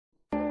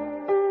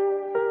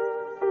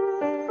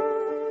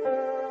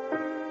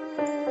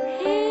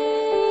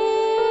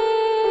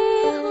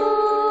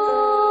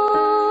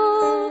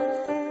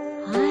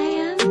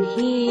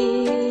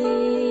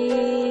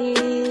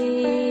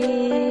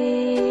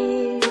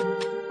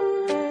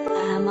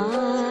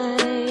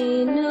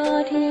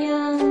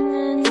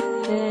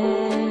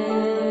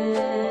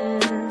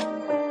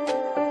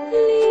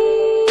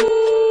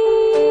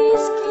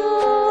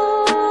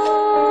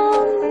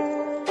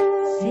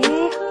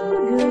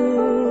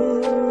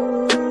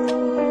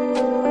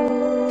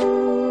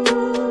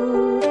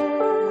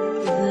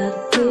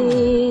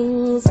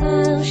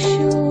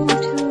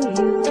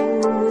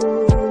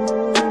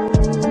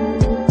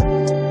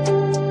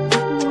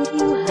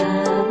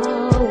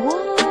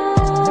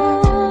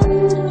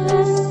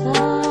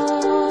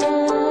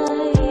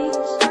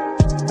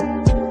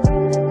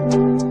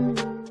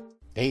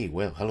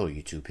Hello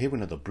YouTube, here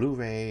with another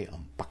Blu-ray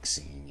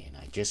unboxing, and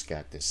I just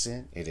got this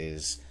in. It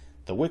is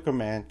the Wicker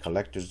Man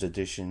Collector's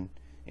Edition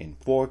in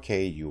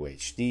 4K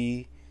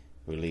UHD,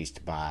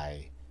 released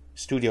by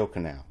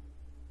Studiocanal.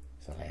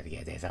 So let's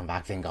get this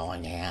unboxing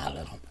going. Yeah, a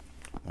little.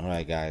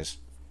 Alright guys,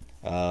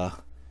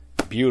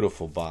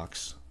 beautiful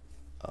box.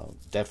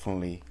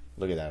 Definitely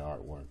look at that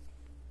artwork.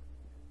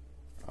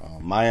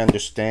 My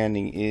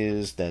understanding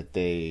is that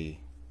they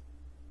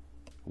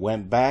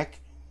went back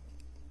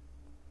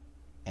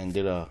and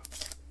did a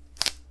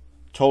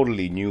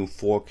totally new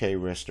 4K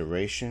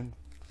restoration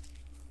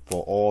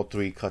for all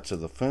 3 cuts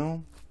of the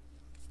film.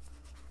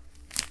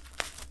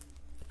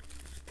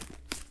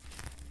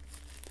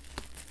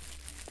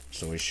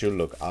 So it should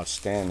look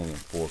outstanding in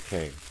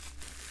 4K.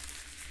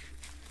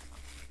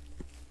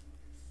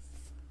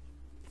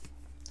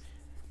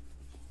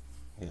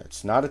 Yeah,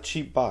 it's not a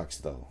cheap box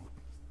though.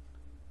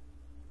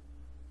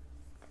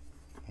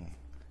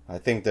 I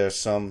think there's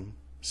some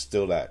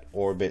still that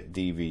Orbit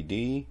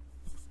DVD.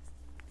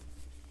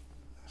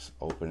 Let's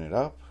open it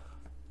up.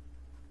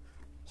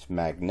 It's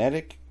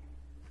magnetic.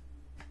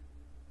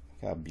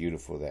 Look how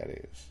beautiful that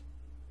is.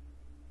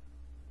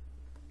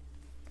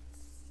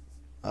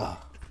 I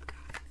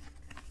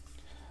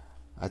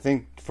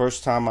think the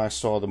first time I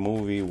saw the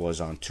movie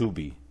was on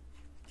Tubi.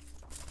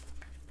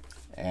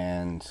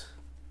 And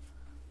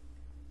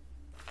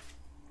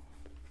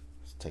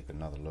let's take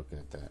another look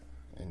at that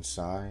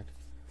inside.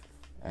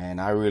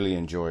 And I really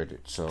enjoyed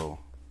it, so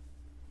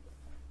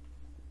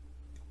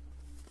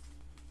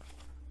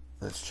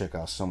let's check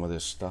out some of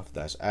this stuff.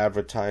 That's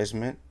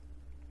advertisement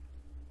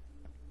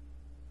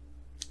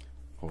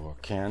for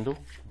a candle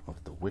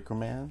of the Wicker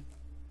Man.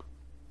 I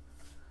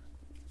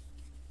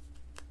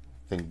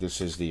think this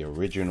is the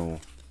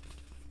original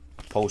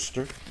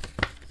poster.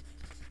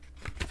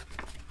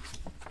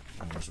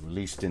 It was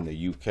released in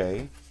the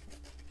UK.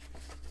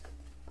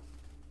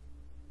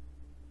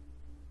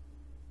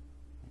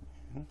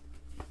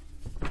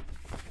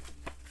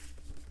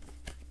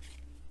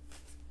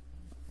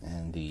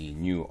 And the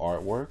new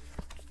artwork.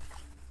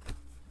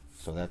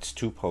 So that's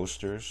 2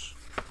 posters.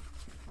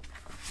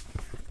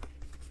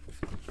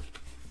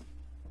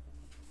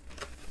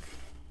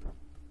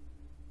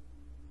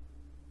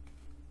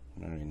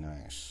 Very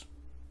nice.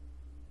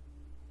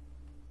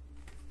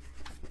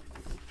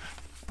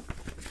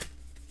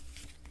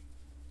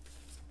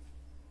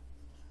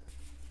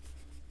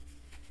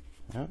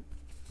 Yep.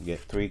 You get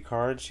 3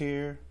 cards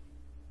here.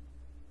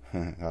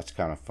 That's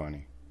kind of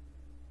funny.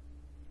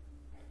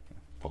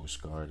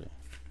 Postcard.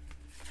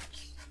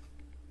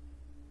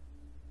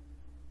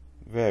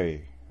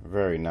 Very,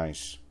 very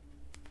nice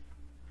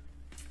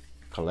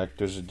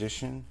collector's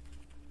edition.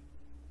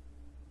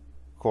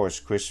 Of course,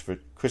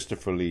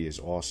 Christopher Lee is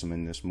awesome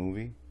in this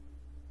movie.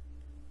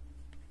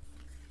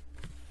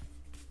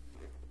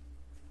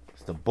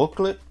 It's the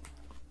booklet.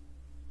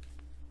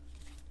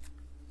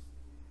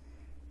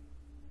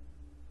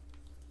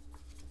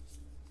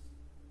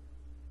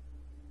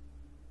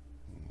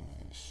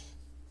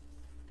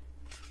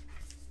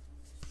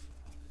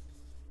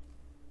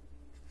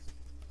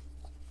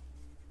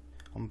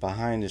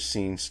 Behind the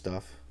scenes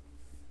stuff.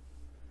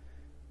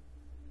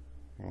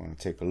 You want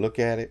to take a look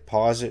at it,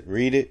 pause it,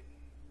 read it.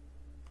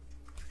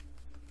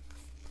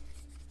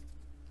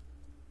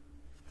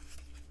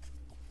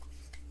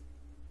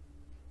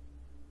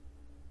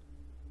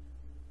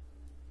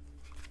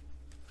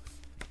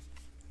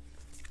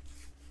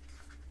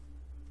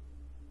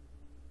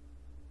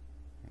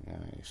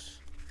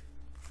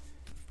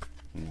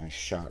 Nice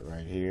shot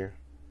right here.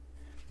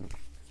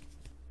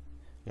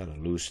 Got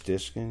a loose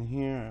disc in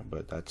here,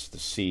 but that's the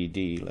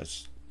CD.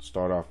 Let's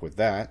start off with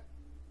that.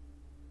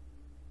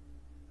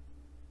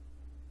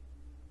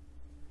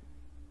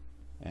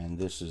 And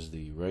this is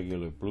the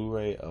regular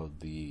Blu-ray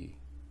of the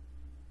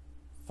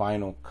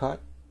final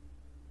cut.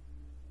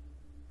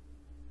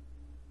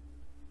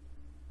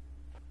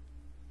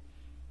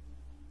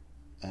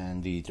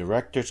 And the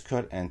director's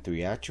cut and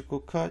theatrical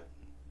cut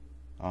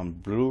on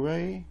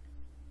Blu-ray.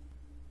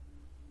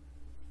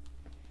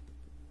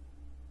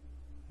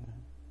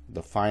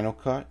 The final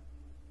cut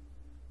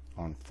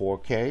on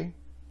 4K.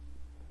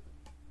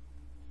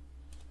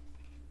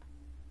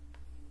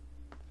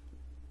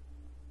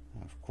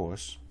 Of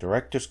course,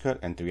 director's cut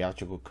and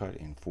theatrical cut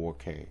in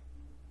 4K.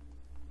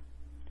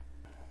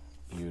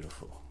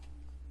 Beautiful.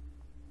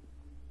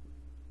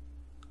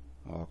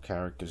 All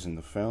characters in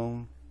the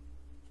film.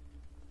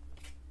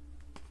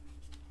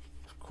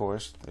 Of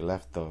course, they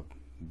left the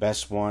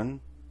best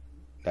one,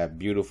 that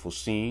beautiful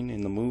scene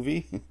in the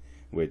movie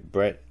with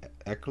Brett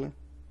Eklund.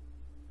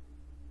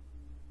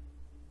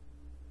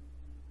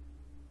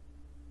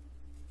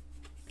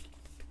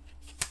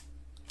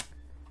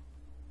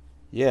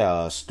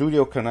 Yeah,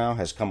 Studiocanal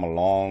has come a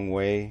long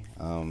way.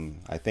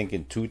 I think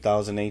in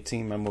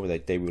 2018, remember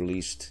that they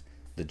released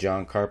the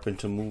John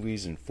Carpenter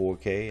movies in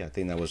 4K. I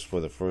think that was for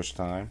the first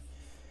time.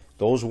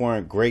 Those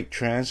weren't great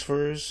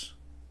transfers,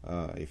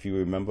 if you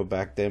remember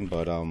back then,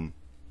 but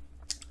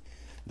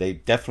they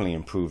definitely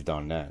improved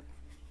on that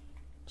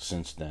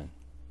since then.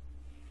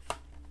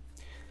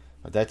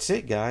 But that's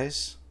it,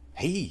 guys.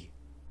 Hey,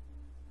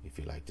 if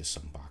you like this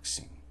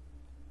unboxing,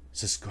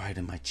 subscribe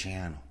to my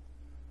channel.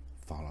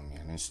 Follow me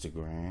on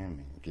Instagram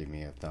and give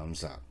me a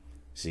thumbs up.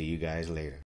 See you guys later.